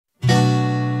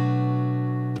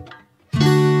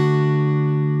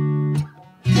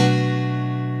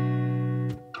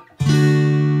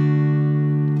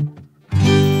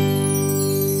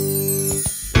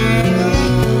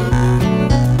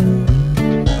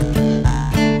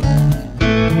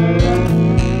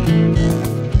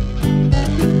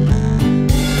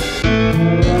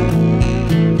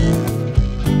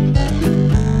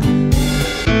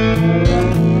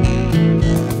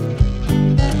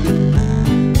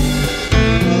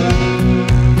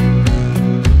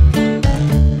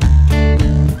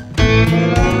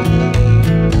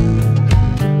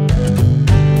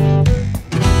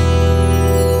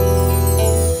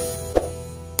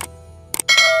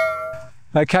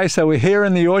Okay, so we're here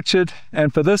in the orchard,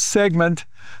 and for this segment,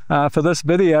 for this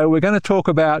video, we're going to talk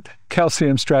about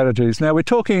calcium strategies. Now, we're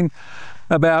talking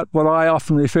about what I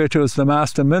often refer to as the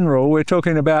master mineral. We're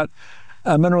talking about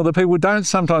a mineral that people don't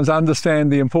sometimes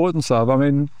understand the importance of. I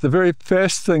mean, the very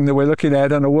first thing that we're looking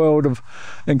at in a world of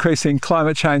increasing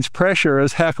climate change pressure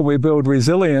is how can we build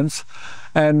resilience?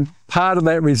 And part of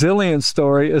that resilience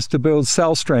story is to build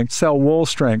cell strength, cell wall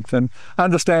strength, and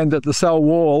understand that the cell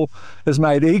wall is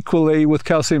made equally with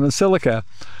calcium and silica.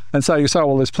 And so you say,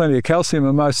 well, there's plenty of calcium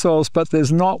in most soils, but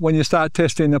there's not when you start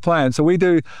testing the plant. So we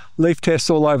do leaf tests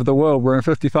all over the world. We're in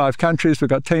 55 countries. We've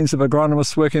got teams of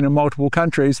agronomists working in multiple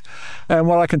countries. And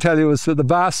what I can tell you is that the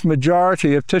vast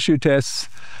majority of tissue tests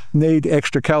need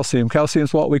extra calcium. Calcium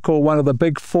is what we call one of the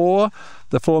big four,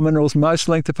 the four minerals most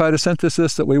linked to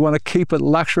photosynthesis that we want to keep at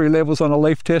luxury levels on a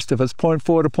leaf test. If it's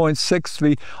 0.4 to 0.6,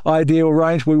 the ideal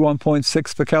range, we want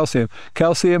 0.6 for calcium.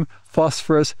 Calcium,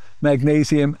 phosphorus,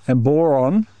 magnesium, and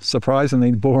boron,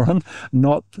 surprisingly boron,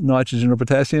 not nitrogen or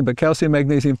potassium, but calcium,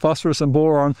 magnesium, phosphorus, and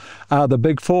boron are the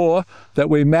big four that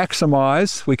we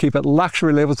maximize. We keep at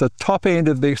luxury levels, the top end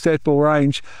of the acceptable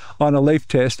range on a leaf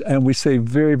test, and we see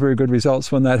very, very good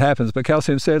results when that happens. But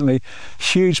calcium is certainly a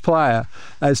huge player.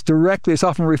 It's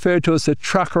often referred to as the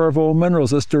trucker of all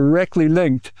minerals. It's directly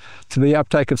linked to the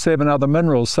uptake of 7 other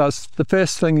minerals. So it's the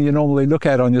first thing you normally look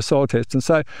at on your soil test. And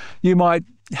so you might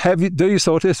do your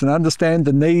soil test and understand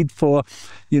the need for,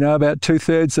 about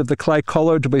 2/3 of the clay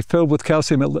colloid to be filled with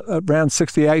calcium, around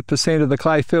 68% of the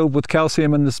clay filled with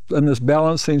calcium in this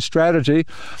balancing strategy.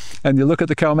 And you look at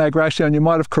the cal-mag ratio and you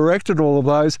might have corrected all of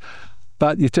those,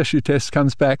 but your tissue test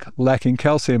comes back lacking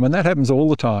calcium, and that happens all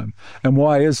the time. And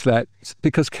why is that? It's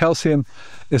because calcium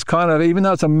is even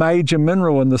though it's a major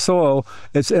mineral in the soil,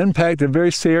 it's impacted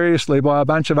very seriously by a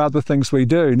bunch of other things we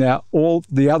do. Now, all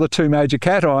the other 2 major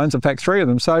cations, in fact 3 of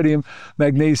them, sodium,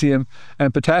 magnesium,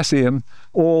 and potassium,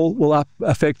 all will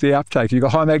affect the uptake. You've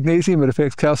got high magnesium, it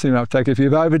affects calcium uptake. If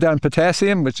you've overdone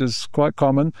potassium, which is quite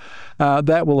common,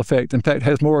 that will affect, in fact,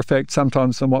 has more effect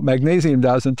sometimes than what magnesium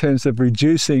does in terms of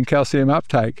reducing calcium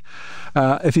uptake.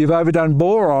 If you've overdone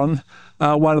boron,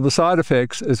 one of the side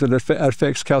effects is that it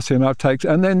affects calcium uptake.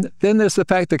 And then there's the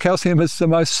fact that calcium is the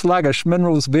most sluggish.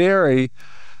 Minerals vary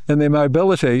in their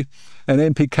mobility, and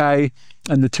NPK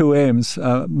and the 2 M's,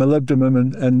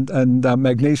 molybdenum and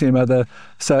magnesium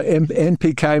so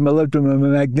NPK, molybdenum,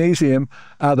 and magnesium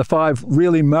are the 5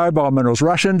 really mobile minerals.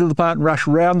 Rush into the plant and rush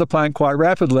around the plant quite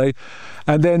rapidly.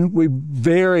 And then we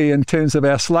vary in terms of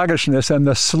our sluggishness, and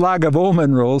the slug of all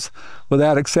minerals,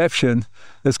 without exception,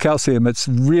 is calcium. It's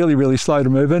really, really slow to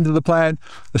move into the plant,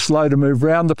 it's slow to move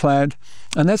around the plant.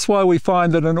 And that's why we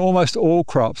find that in almost all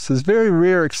crops, there's very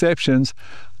rare exceptions,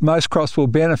 most crops will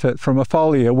benefit from a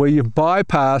foliar where you've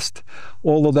bypassed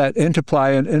all of that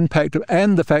interplay and impact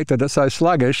and the fact that it's so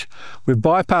sluggish. We've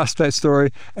bypassed that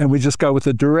story and we just go with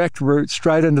a direct route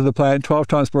straight into the plant 12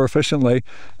 times more efficiently,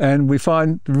 and we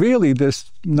find really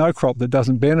there's no crop that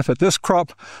doesn't benefit. This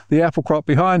crop, the apple crop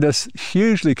behind us,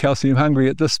 hugely calcium hungry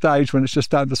at this stage when it's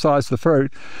just starting to size the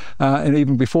fruit, and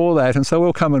even before that. And so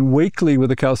we'll come in weekly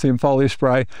with a calcium foliar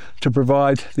spray to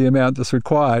provide the amount that's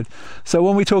required. So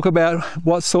when we talk about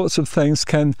what sorts of things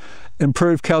can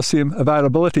improve calcium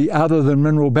availability other than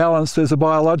mineral balance, there's a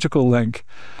biological link.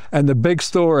 And the big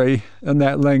story in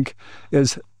that link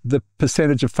is the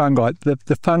percentage of fungi,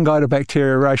 the fungi to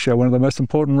bacteria ratio. One of the most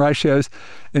important ratios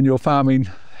in your farming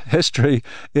history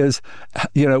is,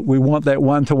 we want that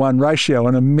 1-to-1 ratio,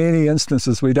 and in many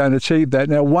instances we don't achieve that.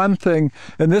 Now, one thing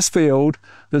in this field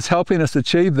that's helping us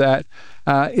achieve that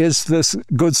is this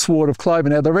good sward of clover.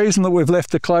 Now, the reason that we've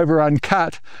left the clover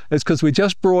uncut is because we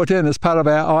just brought in, as part of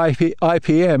our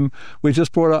IPM, we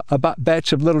just brought a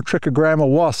batch of little trichogramma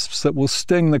wasps that will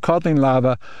sting the codling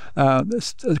larva,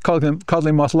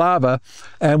 codling moth larva,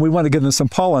 and we want to give them some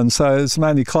pollen. So it's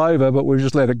mainly clover, but we've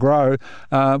just let it grow,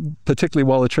 particularly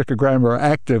while the trichogramma are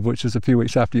active, which is a few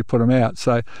weeks after you put them out.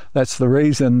 So that's the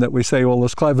reason that we see all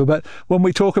this clover. But when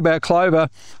we talk about clover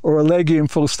or a legume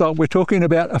full stop, we're talking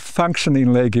about a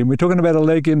functioning legume. We're talking about a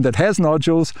legume that has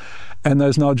nodules, and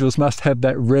those nodules must have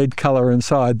that red color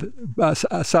inside,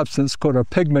 a substance called a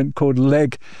pigment called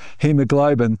leg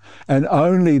hemoglobin, and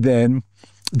only then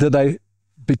do they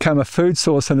become a food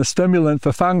source and a stimulant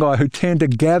for fungi who tend to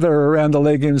gather around the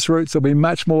legume's roots. There'll be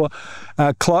much more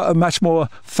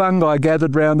fungi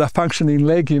gathered around a functioning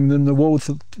legume than the walls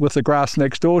with the grass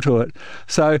next door to it.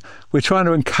 So we're trying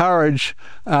to encourage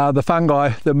the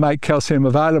fungi that make calcium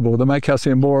available, that make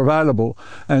calcium more available.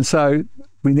 And so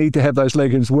we need to have those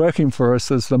legumes working for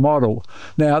us as the model.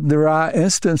 Now, there are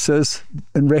instances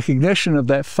in recognition of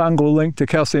that fungal link to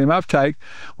calcium uptake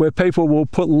where people will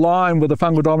put lime with a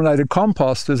fungal-dominated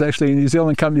compost. There's actually a New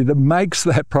Zealand company that makes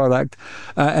that product,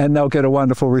 and they'll get a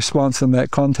wonderful response in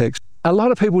that context. A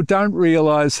lot of people don't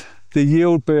realise the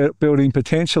yield building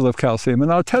potential of calcium,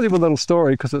 and I'll tell you a little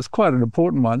story because it's quite an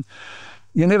important one.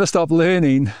 You never stop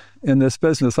learning in this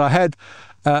business. I had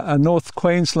a North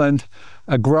Queensland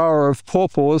grower of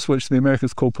pawpaws, which the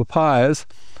Americans call papayas,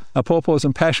 pawpaws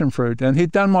and passion fruit, and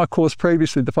he'd done my course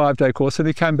previously, the 5-day course, and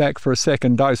he came back for a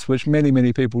second dose, which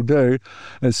many people do.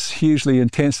 It's hugely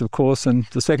intensive course, and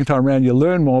the second time around you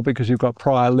learn more because you've got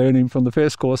prior learning from the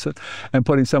first course and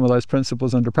putting some of those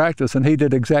principles into practice, and he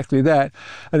did exactly that.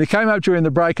 And he came up during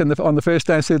the break and on the first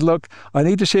day and said, look, I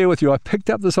need to share with you, I picked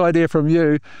up this idea from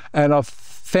you and I've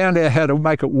found out how to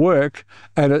make it work,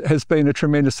 and it has been a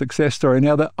tremendous success story.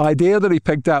 Now, the idea that he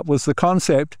picked up was the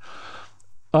concept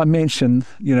I mentioned,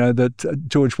 that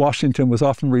George Washington was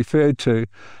often referred to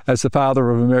as the father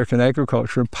of American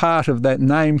agriculture, and part of that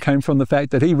name came from the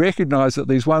fact that he recognized that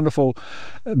these wonderful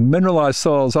mineralized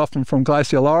soils, often from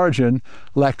glacial origin,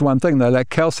 lacked one thing: they lacked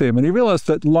calcium. And he realized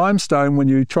that limestone, when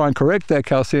you try and correct that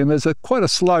calcium, is quite a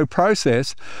slow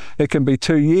process. It can be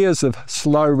 2 years of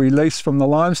slow release from the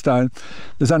limestone.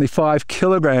 There's only 5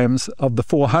 kilograms of the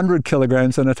 400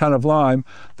 kilograms in a ton of lime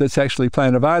that's actually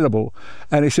plant available.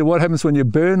 And he said, what happens when you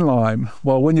burn lime?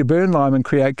 Well, when you burn lime and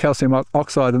create calcium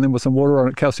oxide and then with some water on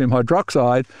it, calcium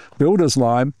hydroxide, builder's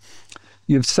lime,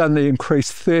 you've suddenly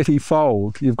increased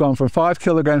 30-fold. You've gone from 5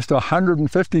 kilograms to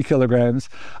 150 kilograms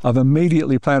of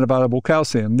immediately plant available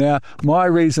calcium. Now, my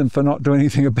reason for not doing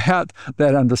anything about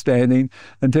that understanding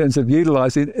in terms of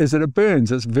utilizing it is that it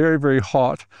burns. It's very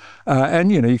hot.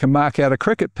 And you can mark out a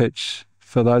cricket pitch,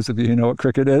 for those of you who know what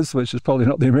cricket is, which is probably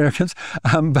not the Americans,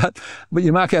 but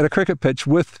you mark out a cricket pitch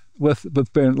with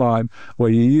burnt lime, where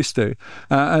you used to.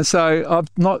 And so I've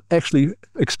not actually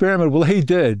experimented. Well, he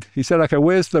did. He said, okay,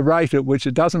 where's the rate at which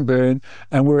it doesn't burn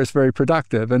and where it's very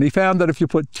productive? And he found that if you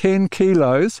put 10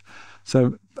 kilos,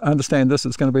 so understand this,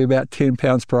 it's going to be about 10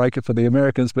 pounds per acre for the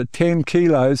Americans, but 10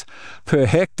 kilos per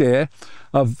hectare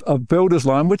of builder's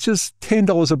lime, which is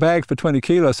 $10 a bag for 20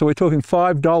 kilos. So we're talking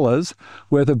 $5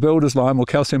 worth of builder's lime, or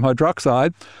calcium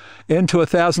hydroxide, into a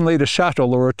 1,000-litre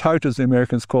shuttle, or a tote as the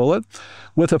Americans call it,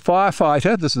 with a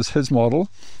firefighter. This is his model,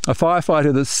 a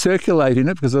firefighter that's circulating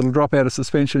it, because it'll drop out of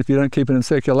suspension if you don't keep it in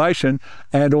circulation,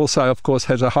 and also, of course,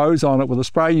 has a hose on it with a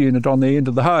spray unit on the end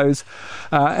of the hose.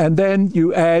 And then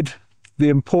you add the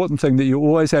important thing that you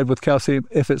always add with calcium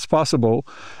if it's possible,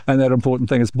 and that important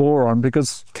thing is boron,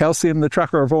 because calcium, the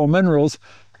trucker of all minerals,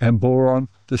 and boron,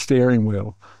 the steering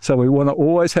wheel. So we want to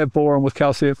always have boron with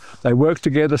calcium. They work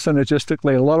together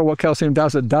synergistically. A lot of what calcium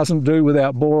does, it doesn't do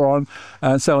without boron.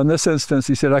 And so in this instance,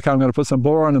 he said, okay, I'm going to put some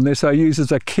boron in there. So he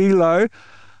uses a kilo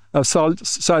of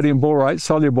sodium borate,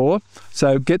 Foliar.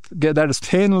 So get that as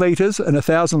 10 litres in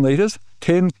 1,000 litres,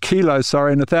 10 kilos,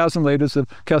 sorry, in 1,000 litres of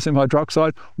calcium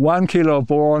hydroxide, 1 kilo of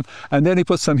boron, and then he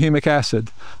puts some humic acid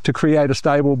to create a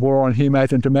stable boron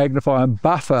humate and to magnify and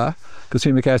buffer, because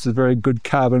humic acid is a very good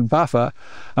carbon buffer,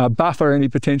 buffer any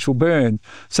potential burn.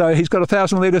 So he's got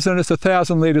 1,000 litres and it's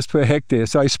 1,000 litres per hectare.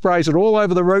 So he sprays it all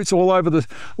over the roots, all over the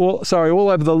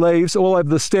leaves, all over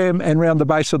the stem and around the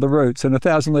base of the roots. And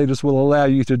 1,000 litres will allow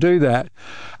you to do that.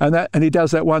 And he does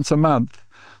that once a month.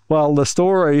 Well, the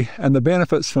story and the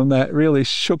benefits from that really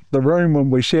shook the room when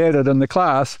we shared it in the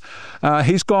class.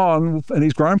 He's gone, and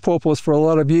he's grown pawpaws for a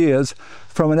lot of years,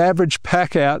 from an average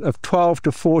pack out of 12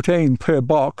 to 14 per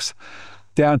box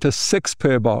down to 6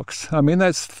 per box. I mean,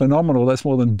 that's phenomenal. That's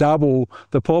more than double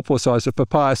the pawpaw size, the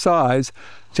papaya size,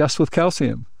 just with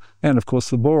calcium. And of course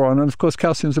the boron, and of course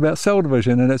calcium's about cell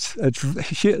division, and it's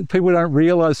people don't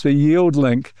realize the yield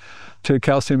link to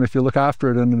calcium if you look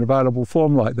after it in an available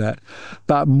form like that.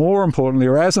 But more importantly,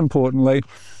 or as importantly,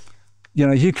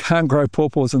 you can't grow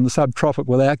pawpaws in the subtropic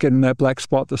without getting that black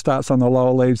spot that starts on the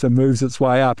lower leaves and moves its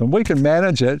way up. And we can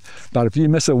manage it, but if you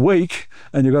miss a week,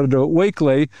 and you've got to do it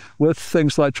weekly with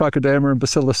things like trichoderma and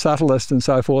bacillus subtilis and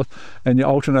so forth, and you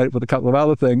alternate it with a couple of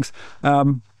other things,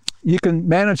 you can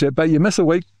manage it, but you miss a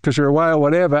week because you're away or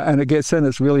whatever, and it gets in,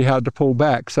 it's really hard to pull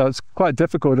back. So it's quite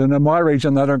difficult. And in my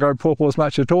region, they don't grow pawpaws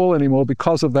much at all anymore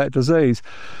because of that disease.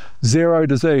 Zero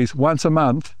disease, once a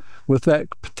month, with that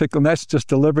particular, and that's just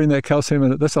delivering that calcium,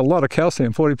 and that's a lot of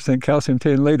calcium, 40% calcium,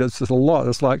 10 litres is a lot.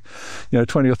 It's like,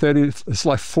 20 or 30, it's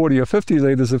like 40 or 50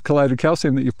 litres of chelated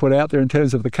calcium that you've put out there in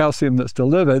terms of the calcium that's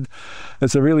delivered.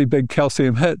 It's a really big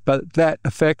calcium hit, but that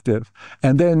effective.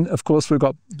 And then, of course, we've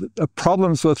got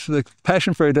problems with the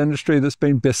passion fruit industry that's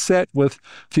been beset with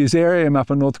fusarium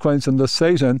up in North Queensland this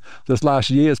season. This last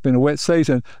year, it's been a wet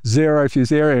season, zero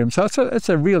fusarium. So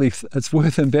it's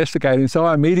worth investigating. So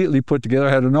I immediately put together,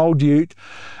 I had an old ute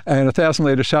and a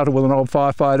 1,000-litre shuttle with an old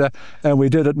firefighter, and we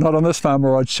did it not on this farm,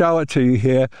 or I'd show it to you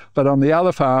here, but on the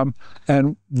other farm,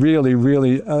 and really a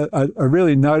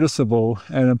really noticeable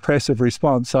and impressive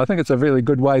response. So I think it's a really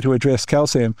good way to address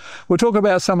calcium. We'll talk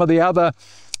about some of the other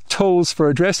tools for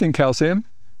addressing calcium.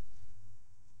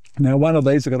 Now, one of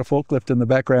these, I've got a forklift in the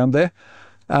background there.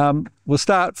 We'll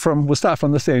start from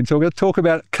this end. So we're going to talk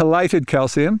about chelated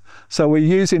calcium. So we're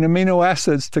using amino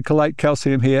acids to chelate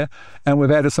calcium here, and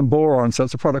we've added some boron. So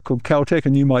it's a product called Chelating,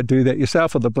 and you might do that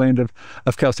yourself with a blend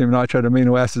of calcium nitrate,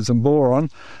 amino acids, and boron.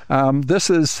 This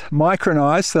is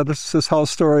micronized. So this is this whole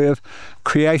story of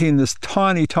creating this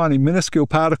tiny, minuscule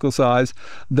particle size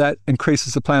that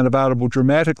increases the plant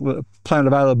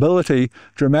availability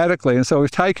dramatically. And so we've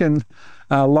taken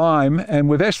lime, and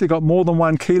we've actually got more than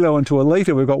 1 kilo into a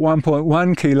litre. We've got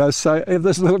 1.1 kilos. So if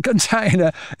this little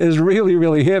container is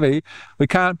really heavy, we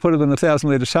can't put it in a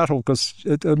 1,000-litre shuttle because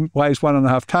it weighs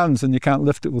 1.5 tons, and you can't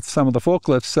lift it with some of the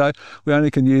forklifts. So we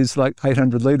only can use like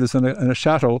 800 litres in a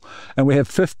shuttle, and we have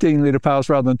 15-litre pails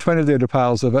rather than 20-litre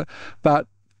pails of it. But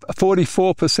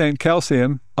 44%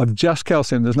 calcium of just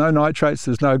calcium. There's no nitrates,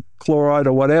 there's no chloride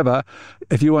or whatever.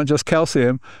 If you want just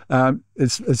calcium,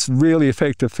 it's really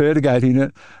effective fertigating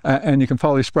it, and you can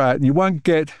foliar spray it, and you won't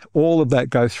get all of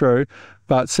that go through,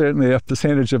 but certainly a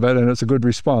percentage of it, and it's a good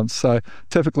response. So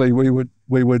typically we would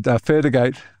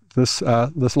fertigate this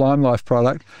Lime Life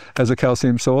product as a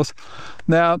calcium source.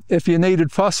 Now, if you needed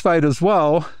phosphate as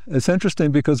well, it's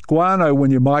interesting because guano,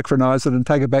 when you micronize it and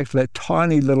take it back to that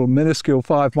tiny little minuscule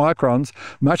 5 microns,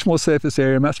 much more surface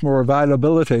area, much more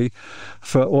availability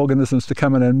for organisms to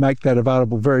come in and make that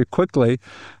available very quickly.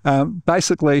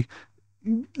 Basically,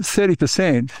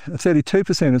 30%,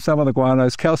 32% in some of the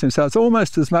guanos calcium, so it's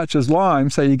almost as much as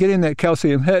lime. So you're getting that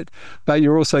calcium hit, but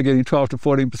you're also getting 12 to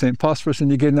 14% phosphorus,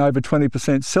 and you're getting over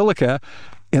 20% silica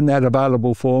in that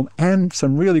available form, and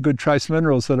some really good trace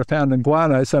minerals that are found in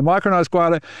guano. So micronized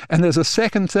guano. And there's a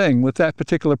second thing with that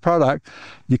particular product: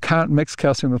 you can't mix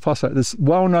calcium and phosphate. It's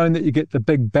well known that you get the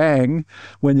big bang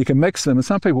when you can mix them, and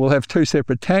some people will have 2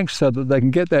 separate tanks so that they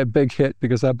can get that big hit,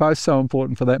 because they're both so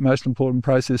important for that most important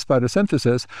process,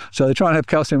 photosynthesis. So they try and have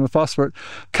calcium and phosphate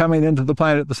coming into the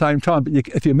plant at the same time. But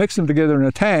if you mix them together in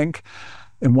a tank,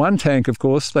 in one tank, of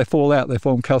course, they fall out, they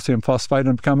form calcium phosphate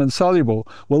and become insoluble.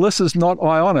 Well, this is not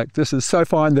ionic. This is so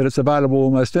fine that it's available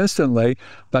almost instantly,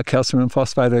 but calcium and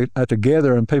phosphate are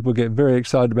together, and people get very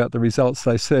excited about the results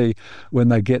they see when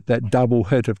they get that double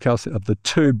hit of calcium, of the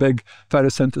 2 big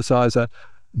photosynthesizer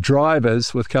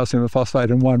drivers with calcium and phosphate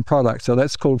in one product. So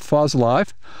that's called Fos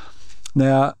Life.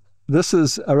 Now, this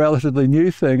is a relatively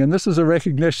new thing, and this is a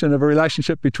recognition of a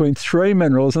relationship between 3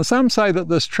 minerals, and some say that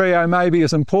this trio may be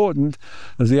as important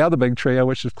as the other big trio,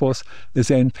 which of course is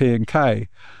N, P and K.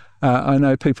 I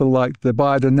know people like the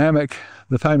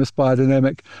famous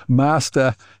biodynamic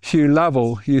master Hugh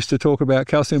Lovell used to talk about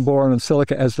calcium, boron and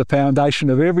silica as the foundation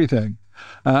of everything.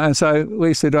 And so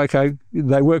we said, okay,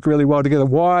 they work really well together.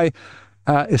 Why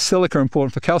is silica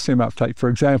important for calcium uptake, for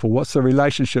example? What's the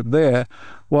relationship there?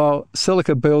 Well,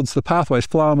 silica builds the pathways,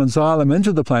 phloem and xylem,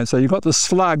 into the plant. So you've got the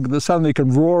slug that suddenly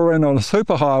can roar in on a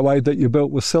superhighway that you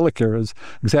built with silica. Is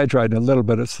exaggerating a little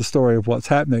bit. It's the story of what's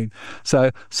happening.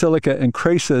 So silica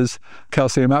increases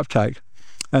calcium uptake.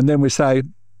 And then we say,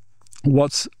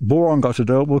 what's boron got to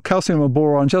do? Well, calcium and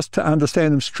boron, just to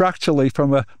understand them structurally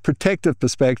from a protective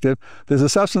perspective, there's a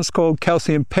substance called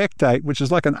calcium pectate, which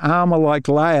is like an armor-like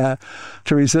layer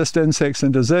to resist insects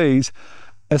and disease.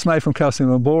 It's made from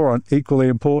calcium and boron, equally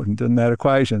important in that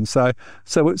equation. So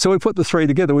we put the 3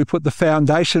 together. We put the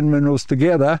foundation minerals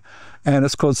together, and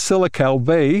it's called Silical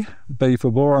B, B for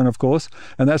boron, of course,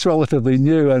 and that's relatively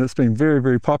new, and it's been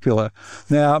very popular.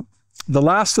 Now, the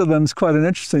last of them is quite an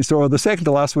interesting story. The second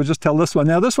to last, we'll just tell this one.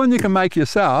 Now, this one you can make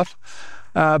yourself.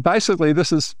 Basically,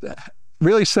 this is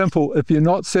really simple. If you're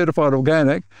not certified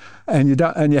organic and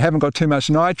you haven't got too much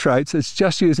nitrates, it's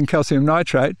just using calcium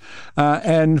nitrate,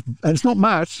 and it's not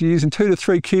much. You're using 2 to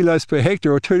 3 kilos per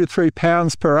hectare or 2 to 3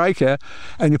 pounds per acre,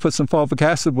 and you put some fulvic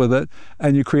acid with it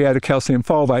and you create a calcium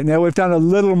fulvate. Now we've done a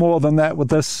little more than that with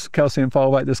this calcium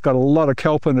fulvate that's got a lot of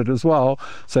kelp in it as well.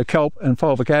 So kelp and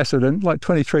fulvic acid, and like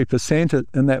 23%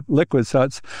 in that liquid, so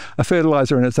it's a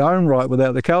fertilizer in its own right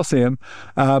without the calcium,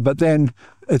 but then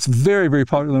it's very, very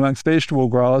popular amongst vegetable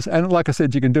growers. And like I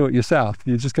said, you can do it yourself.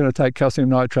 You're just going to take calcium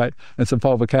nitrate and some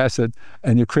fulvic acid,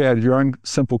 and you've created your own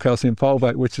simple calcium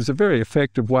fulvate, which is a very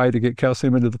effective way to get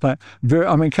calcium into the plant.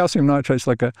 I mean, calcium nitrate's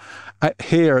like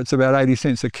here it's about 80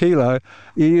 cents a kilo.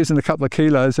 You're using a couple of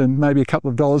kilos and maybe a couple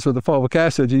of dollars worth of fulvic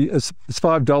acid. It's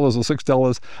 $5 or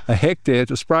 $6 a hectare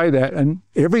to spray that, and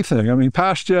everything. I mean,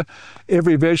 pasture,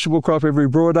 every vegetable crop, every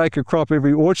broadacre crop,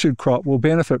 every orchard crop will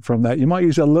benefit from that. You might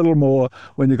use a little more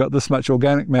when you've got this much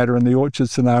organic matter in the orchard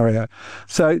scenario.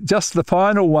 So just the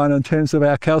final one in terms of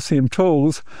our calcium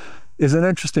tools is an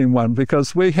interesting one,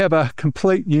 because we have a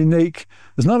complete unique,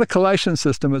 it's not a collation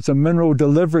system, it's a mineral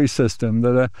delivery system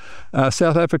that a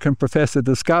South African professor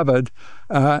discovered,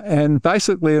 and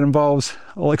basically it involves,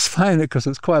 I'll explain it because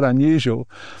it's quite unusual.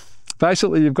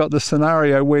 Basically, you've got this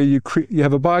scenario where you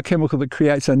have a biochemical that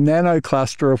creates a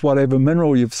nanocluster of whatever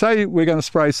mineral you've. Say we're going to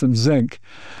spray some zinc.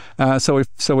 So we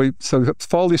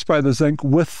Foliar spray the zinc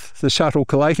with the Shuttle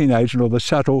chelating agent, or the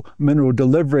Shuttle mineral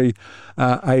delivery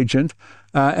agent.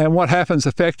 And what happens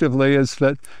effectively is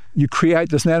that you create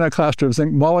this nanocluster of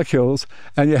zinc molecules,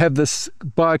 and you have this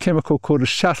biochemical called a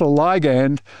Shuttle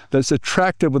ligand that's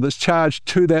attracted with its charge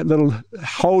to that little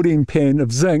holding pen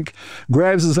of zinc,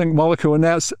 grabs the zinc molecule, and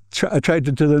now it's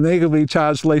attracted to the negatively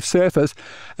charged leaf surface,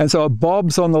 and so it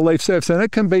bobs on the leaf surface. And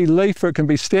it can be leaf, or it can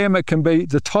be stem, it can be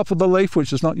the top of the leaf,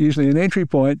 which is not usually an entry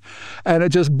point, and it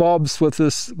just bobs with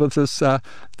this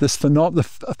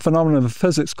phenomenon of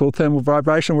physics called thermal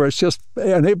vibration, where it's just,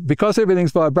 because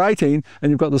everything's vibrating and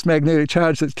you've got this magnetic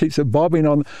charge that keeps it bobbing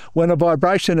on, when a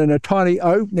vibration in a tiny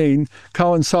opening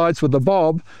coincides with the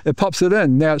bob, it pops it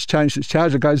in. Now it's changed its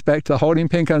charge, it goes back to the holding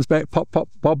pen, comes back, pop, pop,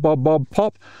 bob, bob, bob,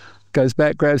 pop, goes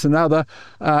back, grabs another,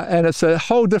 and it's a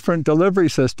whole different delivery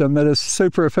system that is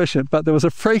super efficient. But there was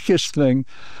a freakish thing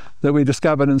that we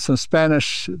discovered in some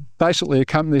Spanish, basically a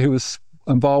company who was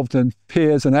involved in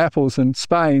pears and apples in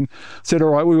Spain, said,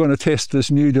 all right, we want to test this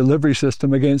new delivery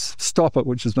system against Stop It,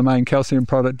 which is the main calcium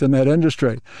product in that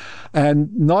industry.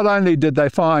 And not only did they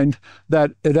find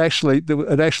that it actually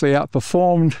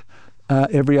outperformed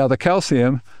every other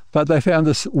calcium, but they found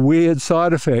this weird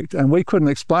side effect, and we couldn't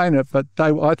explain it, but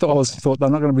I thought they're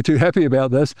not going to be too happy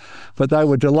about this, but they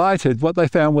were delighted. What they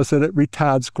found was that it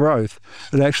retards growth.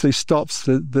 It actually stops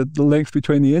the length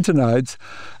between the internodes,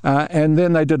 and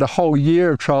then they did a whole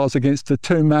year of trials against the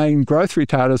two main growth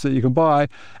retarders that you can buy,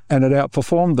 and it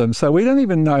outperformed them. So we don't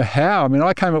even know how. I mean,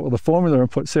 I came up with a formula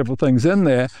and put several things in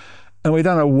there, and we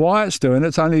don't know why it's doing it.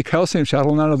 It's only a calcium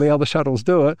shuttle. None of the other shuttles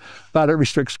do it, but it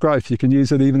restricts growth. You can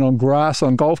use it even on grass,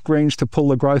 on golf greens, to pull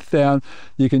the growth down.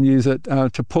 You can use it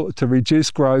to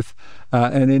reduce growth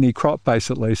in any crop,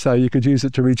 basically. So you could use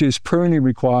it to reduce pruning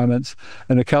requirements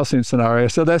in a calcium scenario.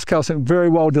 So that's calcium, very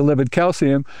well delivered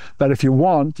calcium, but if you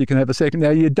want, you can have a second.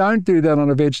 Now, you don't do that on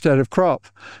a vegetative crop.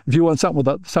 If you want something with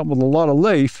a lot of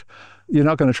leaf, you're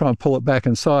not going to try and pull it back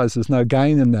in size. There's no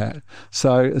gain in that.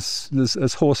 So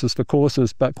it's horses for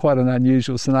courses, but quite an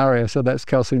unusual scenario. So that's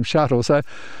calcium shuttle. So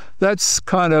that's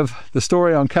kind of the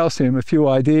story on calcium, a few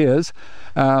ideas.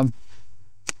 I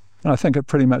think it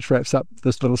pretty much wraps up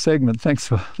this little segment. Thanks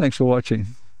for watching.